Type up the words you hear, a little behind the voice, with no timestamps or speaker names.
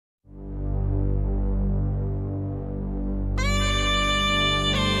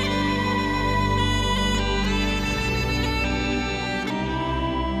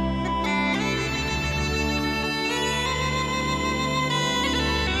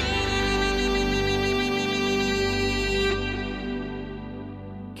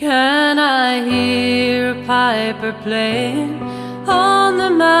Can I hear a piper playing on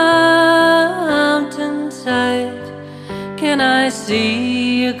the mountainside? Can I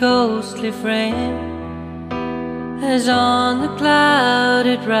see a ghostly frame as on the cloud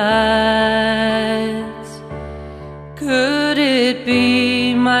it rides? Could it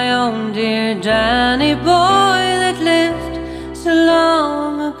be my own dear Danny boy that lived so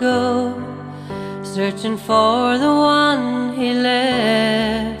long ago, searching for the one he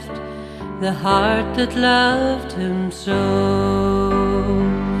left, the heart that loved him so?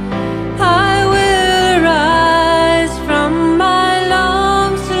 I will arise from my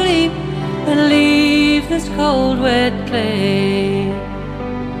long sleep and leave this cold wet clay,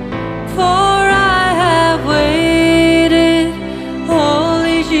 for I have waited all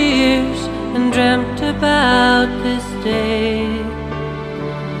these years and dreamt about this day.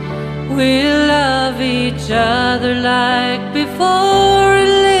 We'll love each other like before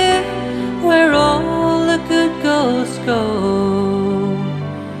and live where all the good ghosts go.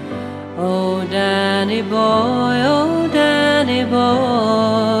 Oh, Danny boy, oh, Danny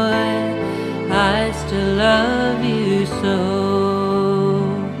boy, I still love you so.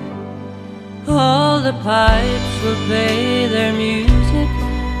 All the pipes will play their music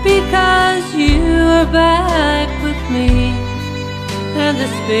because you are back with me, and the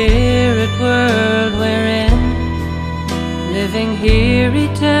spirit world we're in, living here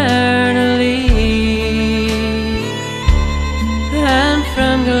eternally. And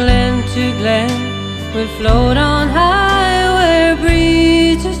from glen to glen we'll float on high, where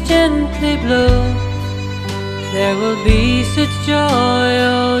breezes gently blow. There will be such joy,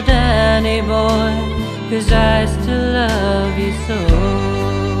 oh Danny boy, 'cause I still love you so.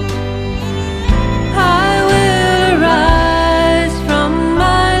 I will arise from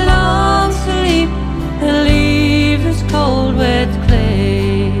my long sleep and leave this cold wet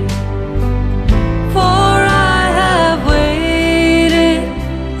clay, for I have waited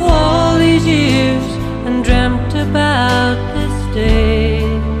all these years and dreamt about this day.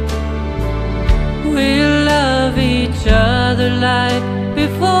 We'll love each other like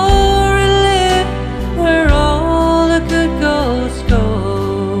before and live where all the good ghosts go.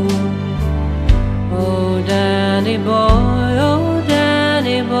 Oh, Danny boy, oh,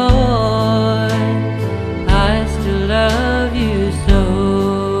 Danny boy, I still love you so.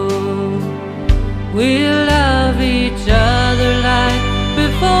 We'll love each other like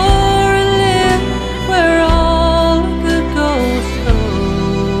before and live where all the good ghosts go.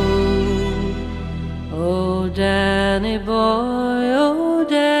 Oh, Danny boy, oh,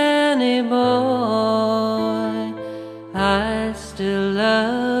 Danny boy.